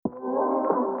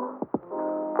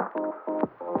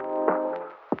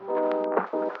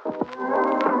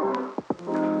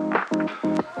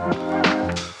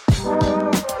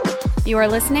You are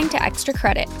listening to Extra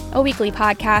Credit, a weekly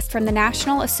podcast from the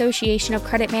National Association of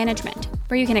Credit Management,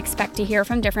 where you can expect to hear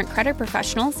from different credit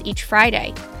professionals each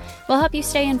Friday. We'll help you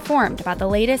stay informed about the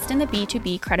latest in the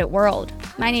B2B credit world.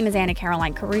 My name is Anna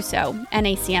Caroline Caruso,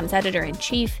 NACM's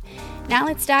editor-in-chief. Now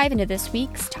let's dive into this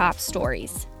week's top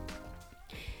stories.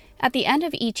 At the end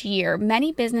of each year,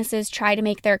 many businesses try to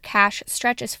make their cash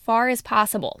stretch as far as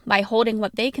possible by holding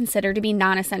what they consider to be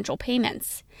non-essential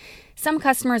payments. Some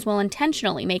customers will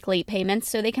intentionally make late payments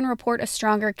so they can report a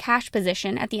stronger cash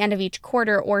position at the end of each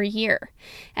quarter or year.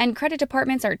 And credit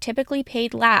departments are typically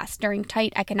paid last during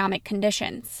tight economic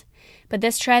conditions. But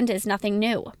this trend is nothing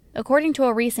new. According to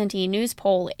a recent e-news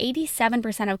poll,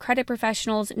 87% of credit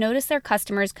professionals notice their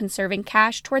customers conserving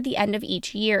cash toward the end of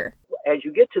each year. As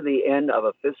you get to the end of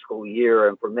a fiscal year,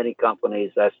 and for many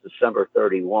companies that's December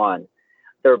 31,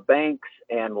 their banks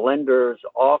and lenders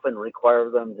often require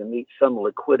them to meet some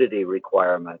liquidity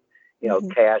requirement.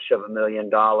 Cash of $1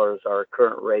 million, our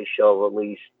current ratio of at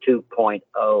least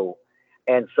 2.0.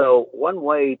 And so one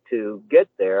way to get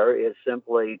there is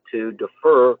simply to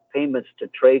defer payments to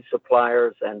trade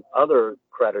suppliers and other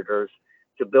creditors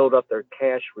to build up their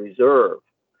cash reserve.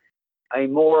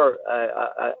 Another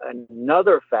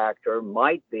factor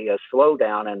might be a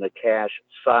slowdown in the cash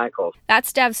cycle.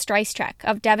 That's Dev Streistrek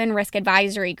of Devon Risk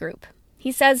Advisory Group.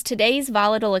 He says today's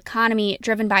volatile economy,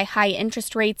 driven by high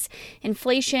interest rates,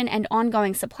 inflation, and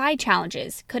ongoing supply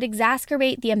challenges, could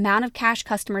exacerbate the amount of cash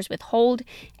customers withhold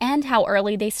and how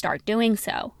early they start doing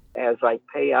so. As I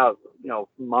pay out,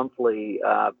 monthly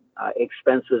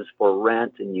expenses for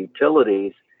rent and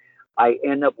utilities, I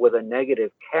end up with a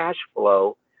negative cash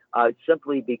flow.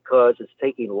 Simply because it's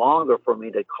taking longer for me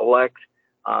to collect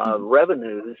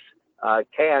revenues,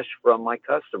 cash from my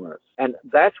customers. And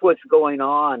that's what's going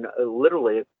on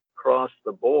literally across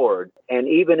the board. And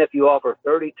even if you offer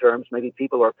 30 terms, maybe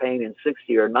people are paying in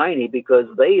 60 or 90 because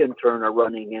they in turn are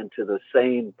running into the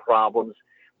same problems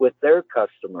with their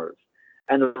customers.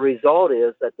 And the result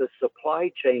is that the supply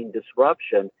chain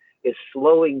disruption is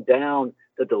slowing down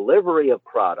the delivery of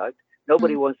product.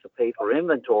 Nobody wants to pay for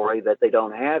inventory that they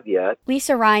don't have yet.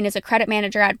 Lisa Ryan is a credit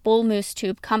manager at Bull Moose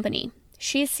Tube Company.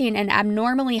 She's seen an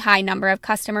abnormally high number of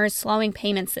customers slowing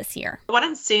payments this year. What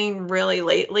I'm seeing really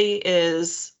lately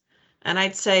is, and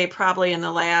I'd say probably in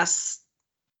the last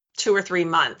 2 or 3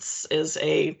 months, is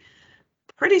a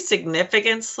pretty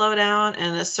significant slowdown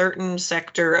in a certain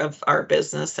sector of our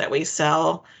business that we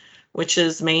sell, which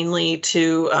is mainly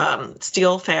to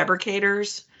steel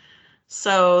fabricators.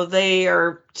 So they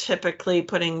are typically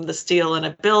putting the steel in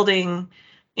a building,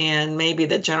 and maybe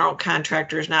the general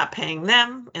contractor is not paying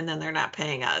them, and then they're not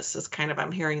paying us. It's kind of,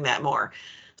 I'm hearing that more.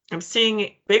 I'm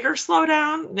seeing bigger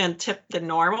slowdown than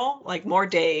normal, like more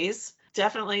days.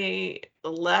 Definitely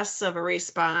less of a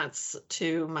response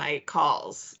to my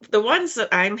calls. The ones that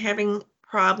I'm having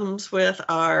problems with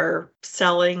are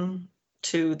selling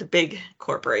to the big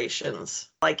corporations,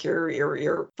 like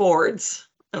your Fords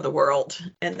of the world,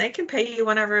 and they can pay you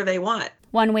whenever they want.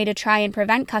 One way to try and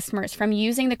prevent customers from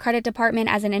using the credit department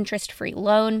as an interest-free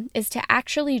loan is to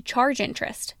actually charge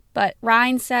interest. But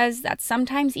Ryan says that's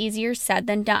sometimes easier said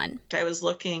than done. I was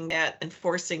looking at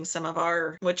enforcing some of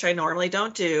our, which I normally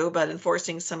don't do, but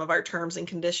enforcing some of our terms and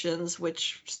conditions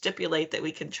which stipulate that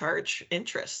we can charge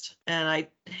interest. And I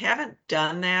haven't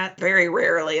done that. Very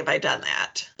rarely have I done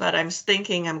that. But I'm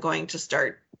thinking I'm going to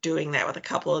start doing that with a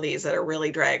couple of these that are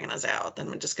really dragging us out. Then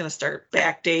I'm just going to start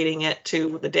backdating it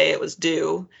to the day it was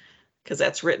due, because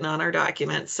that's written on our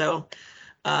document. So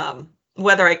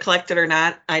whether I collect it or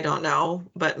not, I don't know,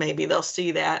 but maybe they'll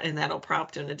see that and that'll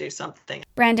prompt them to do something.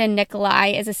 Brandon Nikolai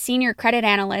is a senior credit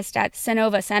analyst at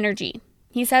Synovus Energy.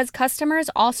 He says customers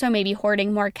also may be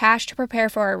hoarding more cash to prepare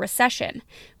for a recession,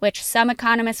 which some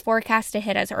economists forecast to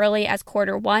hit as early as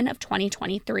Q1 of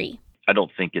 2023. I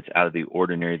don't think it's out of the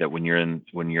ordinary that when you're in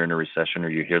a recession, or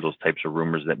you hear those types of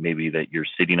rumors, that maybe that you're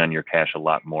sitting on your cash a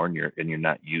lot more and you're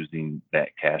not using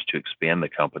that cash to expand the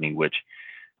company, which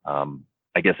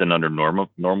I guess in under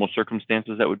normal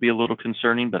circumstances that would be a little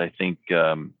concerning. But I think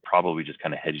probably just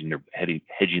kind of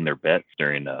hedging their bets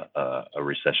during a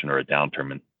recession or a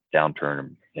downturn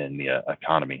in the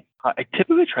economy. I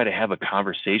typically try to have a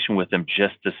conversation with them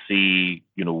just to see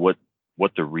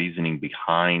what the reasoning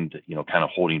behind, kind of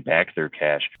holding back their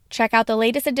cash. Check out the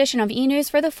latest edition of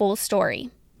eNews for the full story.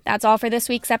 That's all for this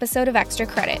week's episode of Extra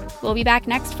Credit. We'll be back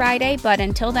next Friday, but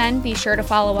until then, be sure to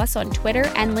follow us on Twitter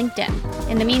and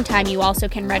LinkedIn. In the meantime, you also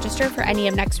can register for any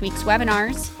of next week's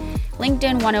webinars.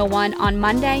 LinkedIn 101 on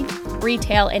Monday,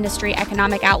 Retail Industry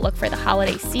Economic Outlook for the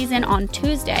holiday season on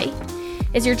Tuesday,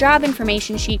 Is your job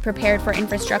information sheet prepared for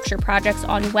infrastructure projects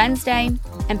on Wednesday,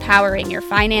 empowering your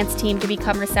finance team to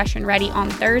become recession ready on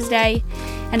Thursday,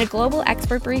 and a global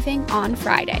expert briefing on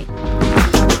Friday?